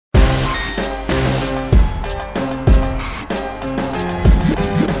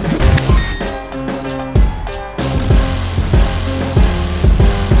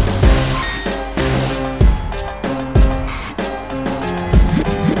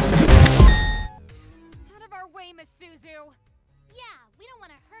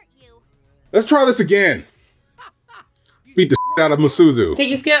Let's try this again. Beat the shit out of Masuzu. Can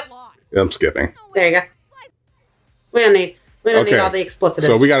you skip? Yeah, I'm skipping. There you go. We don't need all the explicit.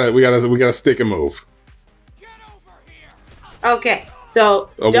 So we gotta stick and move. Okay. So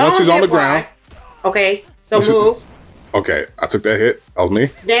once she's on the ground. Okay. So move. Okay, I took that hit. That was me.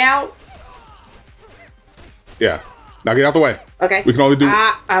 Now. Yeah. Now get out the way. Okay. We can only do.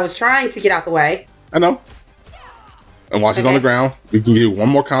 I was trying to get out the way. I know. And while she's on the ground, we can do one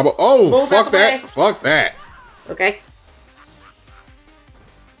more combo. Oh, move fuck that! Fuck that! Okay.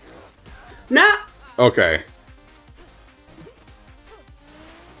 No. Okay.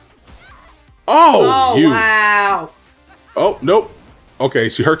 Oh, you. Wow. Oh, nope. Okay,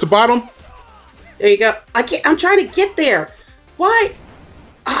 she hurt the bottom. There you go. I'm trying to get there. Why?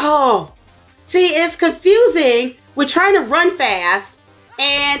 Oh. See, it's confusing. We're trying to run fast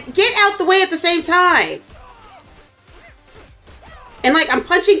and get out the way at the same time. And like, I'm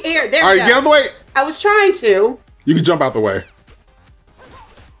punching air. There we go. All right, get out the way. I was trying to. You can jump out the way.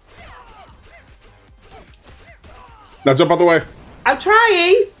 Now jump out the way. I'm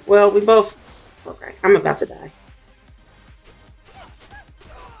trying. Well, we both. Okay, I'm about to die.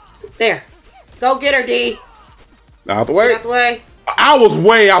 There. Go get her, D. Now out the way. Get out the way. I was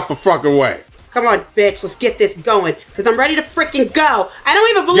way out the fucking way. Come on, bitch. Let's get this going. Because I'm ready to freaking go. I don't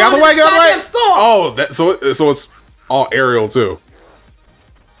even belong in this goddamn school. Oh, so it's all aerial, too.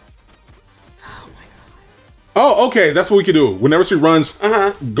 Oh, my God. Oh, okay. That's what we can do. Whenever she runs,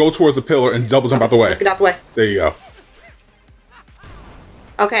 go towards the pillar and double jump out the way. Let's get out the way. There you go.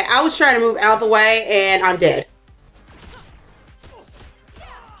 Okay, I was trying to move out the way, and I'm dead.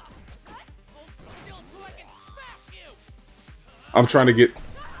 I'm trying to get...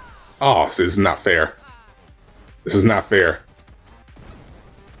 Oh, this is not fair. This is not fair.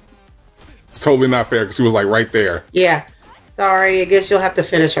 It's totally not fair because she was like right there. Yeah. Sorry, I guess you'll have to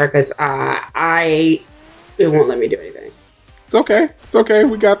finish her because it won't let me do anything. It's okay. It's okay.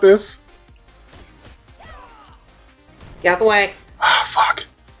 We got this. Get out the way. Ah, fuck.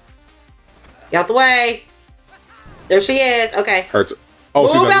 Get out the way. There she is. Okay. Hurts. Oh,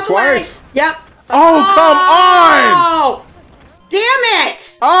 she does it twice? Yep. Oh, come on! Oh! Damn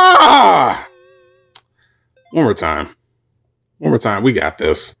it! Ah! One more time. One more time. We got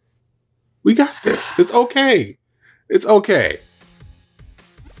this. We got this. It's okay. It's okay.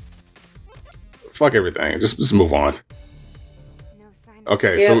 Fuck everything. Just move on.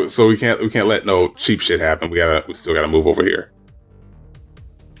 Okay, so we can't let no cheap shit happen. We still gotta move over here.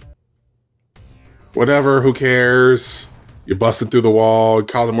 Whatever, who cares? You're busting through the wall,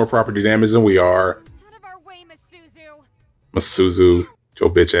 causing more property damage than we are. Out of our way, Masuzu. Masuzu, your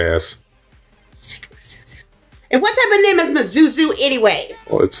bitch ass. Sick of Masuzu. And what type of name is Masuzu anyways?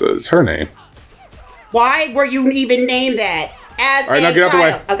 Well, it's her name. Why were you even named that? As all right, now get out the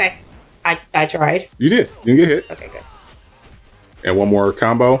way. Okay. I tried. You did. You didn't get hit. Okay, good. And one more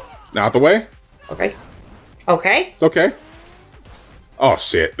combo. Now out the way. Okay. Okay. It's okay. Oh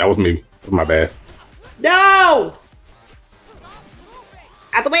shit, that was me. That was my bad. No!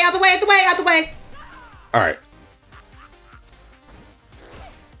 Out the way, out the way, out the way, out the way. All right.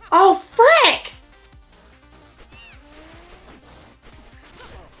 Oh, frick!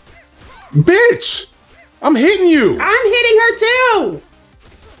 Bitch! I'm hitting you! I'm hitting her too!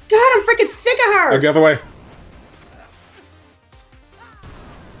 God, I'm freaking sick of her! Get out the way.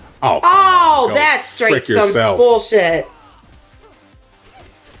 Oh, that's straight some bullshit.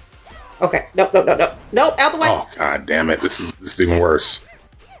 Okay, nope, nope, nope, nope. Nope, out the way. Oh, god damn it. This is even worse.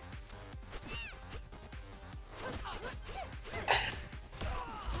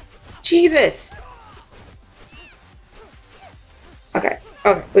 Jesus. Okay,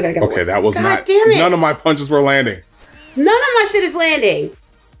 we gotta go. Okay, that was God damn it. None of my punches were landing. None of my shit is landing.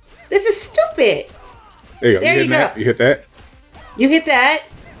 This is stupid. There you go. There you go. You hit that? You hit that?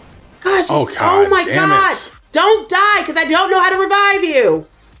 God, oh, God, oh my God. Don't die, because I don't know how to revive you.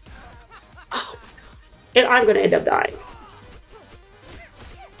 Oh, my God. And I'm going to end up dying.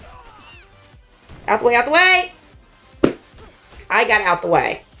 Out the way, out the way. I got out the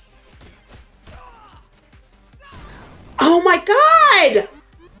way. Oh, my God.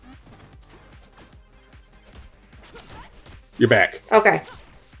 You're back. Okay.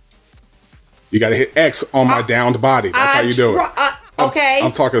 You got to hit X on my downed body. That's how you do it. Okay.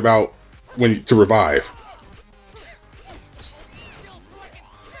 I'm talking about to revive.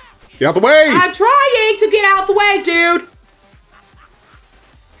 Get out the way! I'm trying to get out the way, dude!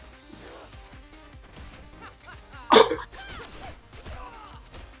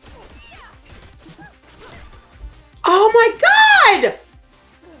 Oh my God!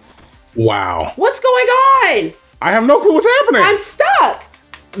 Wow. What's going on? I have no clue what's happening. I'm stuck.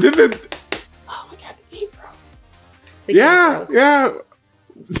 Yeah, yeah.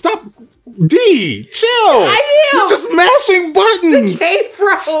 Stop. D, chill. I am. You're just mashing buttons. The game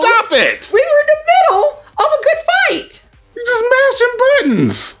froze. Stop it. We were in the middle of a good fight. You're just mashing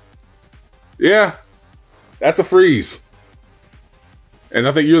buttons. Yeah, that's a freeze. And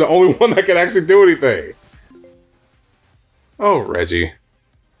I think you're the only one that can actually do anything. Oh, Reggie.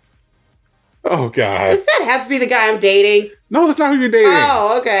 Oh, God. Does that have to be the guy I'm dating? No, that's not who you're dating.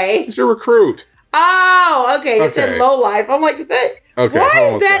 Oh, okay. It's your recruit. Oh, okay. It said Okay. low life. I'm like, is that? Okay, Why hold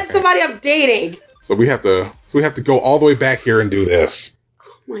on is a that second. somebody I'm dating? So we have to go all the way back here and do this.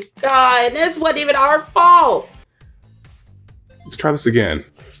 Oh my God, this wasn't even our fault. Let's try this again.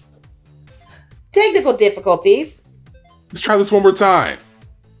 Technical difficulties. Let's try this one more time.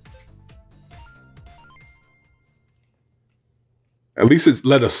 At least it's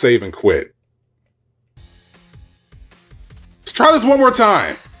let us save and quit. Let's try this one more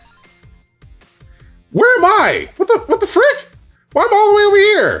time. Where am I? What the frick? Why am I all the way over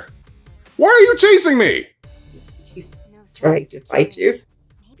here? Why are you chasing me? He's No trying to fight you.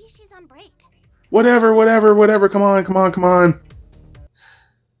 Maybe she's on break. Whatever. Come on.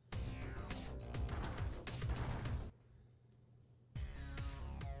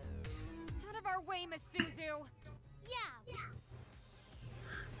 Out of our way, Miss Suzu. Yeah.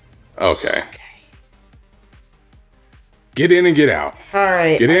 Okay. Get in and get out. All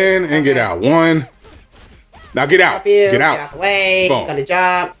right. Get in and get out. One. Now get out. Help you. Get out. Get out the way. Boom. Gonna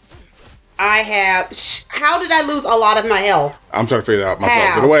jump. I have. How did I lose a lot of my health? I'm trying to figure that out myself.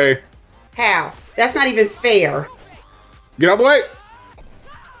 How? Get away. How? That's not even fair. Get out the way.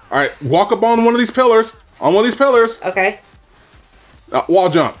 All right. Walk up on one of these pillars. On one of these pillars. Okay. Wall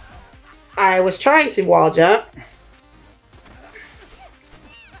jump. I was trying to wall jump.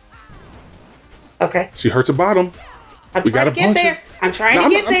 Okay. She hurts her bottom. I'm We trying to gotta get punch there. her. I'm trying No, to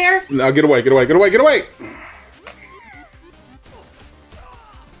get there. Now get away. Get away. Get away. Get away.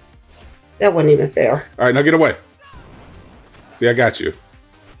 That wasn't even fair. All right. Now get away. See, I got you.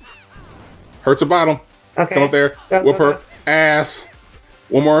 Hurts her bottom. Okay. Come up there. Go, Whoop go, her ass.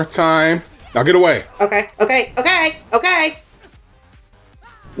 One more time. Now get away. Okay.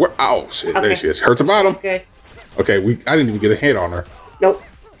 Where? Oh shit! There Okay. she is. Hurts her bottom. Okay. Okay. I didn't even get a hit on her. Nope.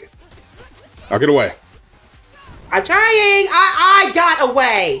 Now get away. I'm trying. I got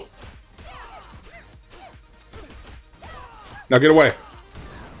away. Now get away.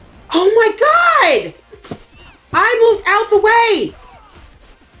 Oh my God! I moved out the way.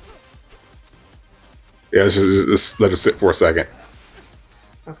 Yeah. Just let her sit for a second.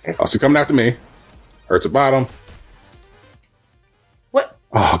 Okay. Oh, she's coming after me. Hurts her bottom. What?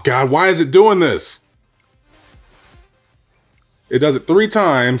 Oh God! Why is it doing this? It does it 3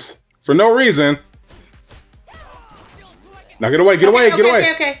 times for no reason. Now get away, get away, get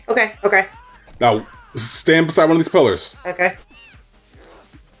away. Okay. Now stand beside one of these pillars. Okay.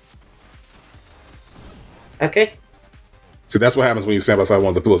 See, that's what happens when you stand beside one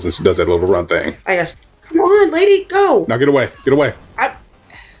of the pillars and she does that little run thing. I got. Come on, lady, go. Now get away, get away.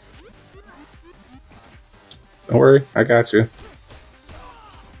 Don't worry, I got you.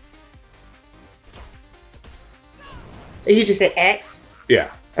 So you just said X?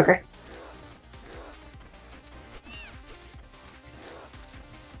 Yeah. Okay.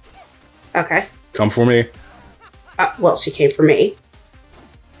 Okay. Come for me. Well, she came for me.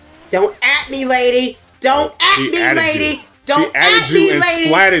 Don't at me, lady. Don't at She me, added lady. you. Don't She added at you me, and lady.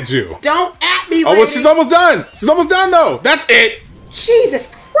 splatted you. Don't at me, Oh, lady. well, she's almost done. She's almost done though. That's it.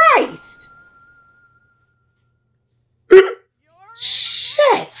 Jesus Christ.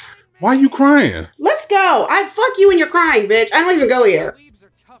 Shit. Why are you crying? Let's go. I fuck you and you're crying, bitch. I don't even go here.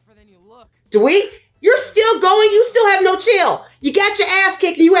 Do we? You're still going. You still have no chill. You got your ass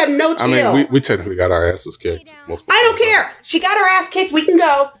kicked and you have no chill. I mean, we technically got our asses kicked. I don't care. She got her ass kicked. We can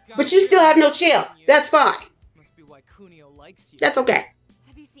go. But you still have no chill. That's fine. Must be why Kunio likes you. That's okay.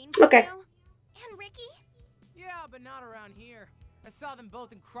 Have you seen Okay. Kunio and Ricky? Yeah, but not around here. I saw them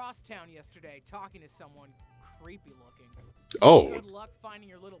both in Crosstown yesterday, talking to someone creepy looking. Oh. Good luck finding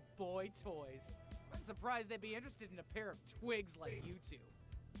your little boy toys. I'm surprised they'd be interested in a pair of twigs like you two.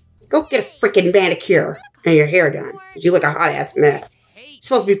 Go get a freaking manicure and your hair done. 'Cause you look a hot ass mess. You're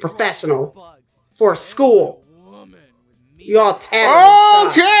supposed to be professional for school. You all tattered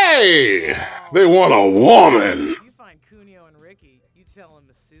and stuff. Okay. They want a woman. If you find Kunio and Ricky, you tell him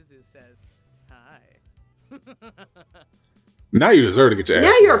Suzu says hi. Now you deserve to get your ass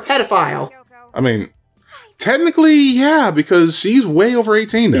Now you're a whooped. pedophile. Kyoko. I mean, technically, yeah, because she's way over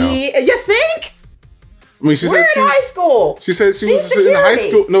 18 now. You think? I mean, she We're said in high school. she said she She's was in high security.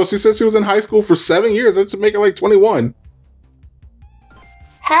 school. No, she said she was in high school for 7 years. That should make her like 21.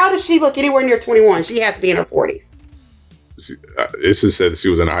 How does she look anywhere near 21? She has to be in her 40s. It just said she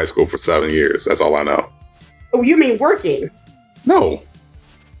was in high school for 7 years. That's all I know. Oh, you mean working? No.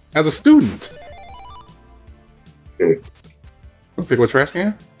 As a student. Wanna pick up a trash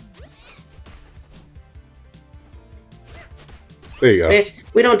can? There you go. Bitch,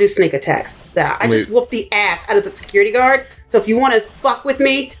 we don't do sneak attacks. Nah, I just whooped the ass out of the security guard. So if you want to fuck with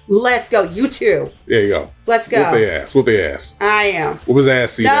me, let's go. You too. There you go. Let's go. Whoop their ass. Whoop their ass. I am. Whoop his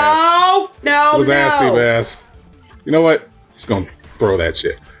ass, Seabass. No, Whoop his ass, Seabass. You know what? Just gonna throw that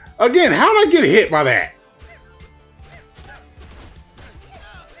shit. Again, how did I get hit by that?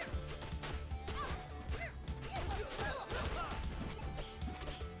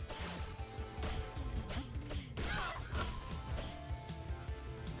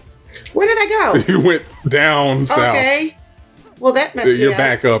 Where did I go? You went down south. Okay. Well, that messed me You're up.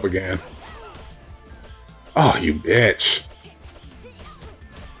 back up again. Oh, you bitch.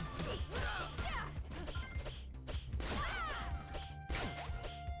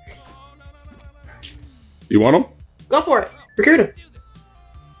 You want him? Go for it. Recruit him.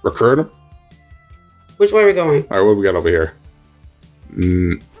 Recruit him? Which way are we going? All right, what we got over here?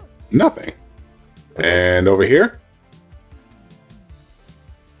 Nothing. And over here?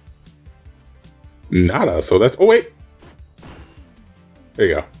 Nada. So that's... Oh, wait. There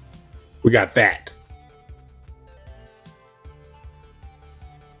you go. We got that.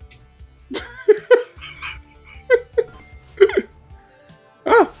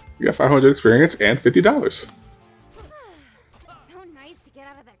 Oh, you got 500 experience and $50. So nice to get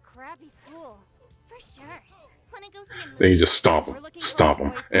out of that crappy school. For sure. Wanna go see a Then you just stomp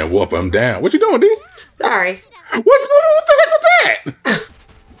him, and whoop him down. What you doing, D? Sorry. What the heck was that?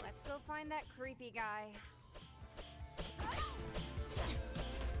 Let's go find that creepy guy.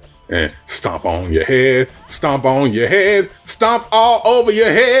 And stomp on your head, stomp on your head, stomp all over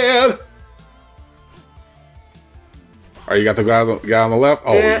your head. All right, you got the guy on the left?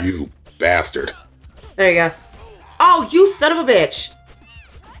 Oh, Yeah. you bastard. There you go. Oh, you son of a bitch.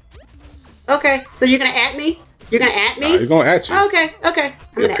 Okay, so you're gonna at me? You're gonna at me? He's going at you. Okay. I'm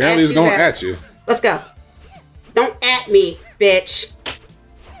gonna Apparently, he's going at you. Let's go. Don't at me, bitch.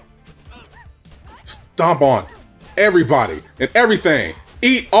 Stomp on everybody and everything.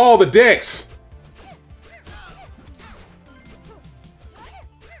 Eat all the dicks.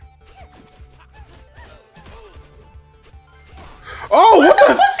 Oh, what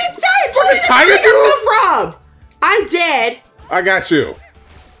the fucking tiger dude? come from? I'm dead. I got you.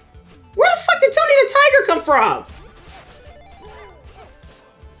 Where the fuck did Tony the Tiger come from?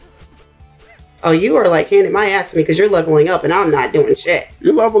 Oh, you are like handing my ass to me because you're leveling up and I'm not doing shit.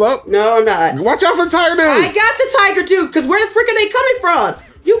 You level up. No, I'm not. Watch out for the tiger dude. I got the tiger dude because where the frick are they coming from?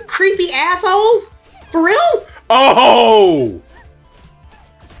 You creepy assholes. For real? Oh!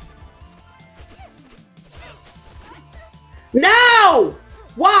 No!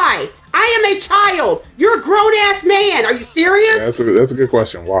 Why? I am a child. You're a grown ass man. Are you serious? Yeah, that's a good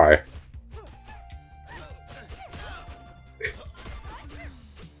question. Why?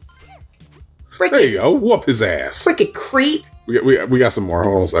 There you go. Whoop his ass. Freaking creep. We got some more.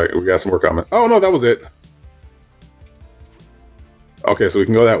 Hold on a second. We got some more coming. Oh, no, that was it. Okay, so we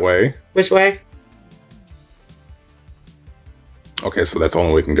can go that way. Which way? Okay, so that's the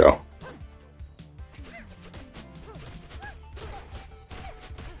only way we can go.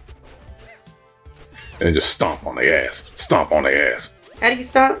 And then just stomp on their ass. Stomp on their ass. How do you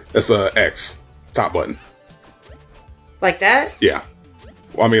stop? That's a X. Top button. Like that? Yeah.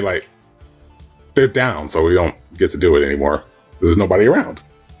 Well, I mean, like, they're down, so we don't get to do it anymore. There's nobody around.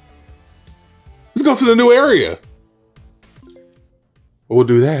 Let's go to the new area. We'll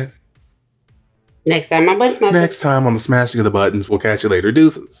do that Next time my buttons smash. next time on the Smashing of the Buttons. We'll catch you later.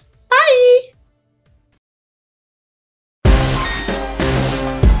 Deuces.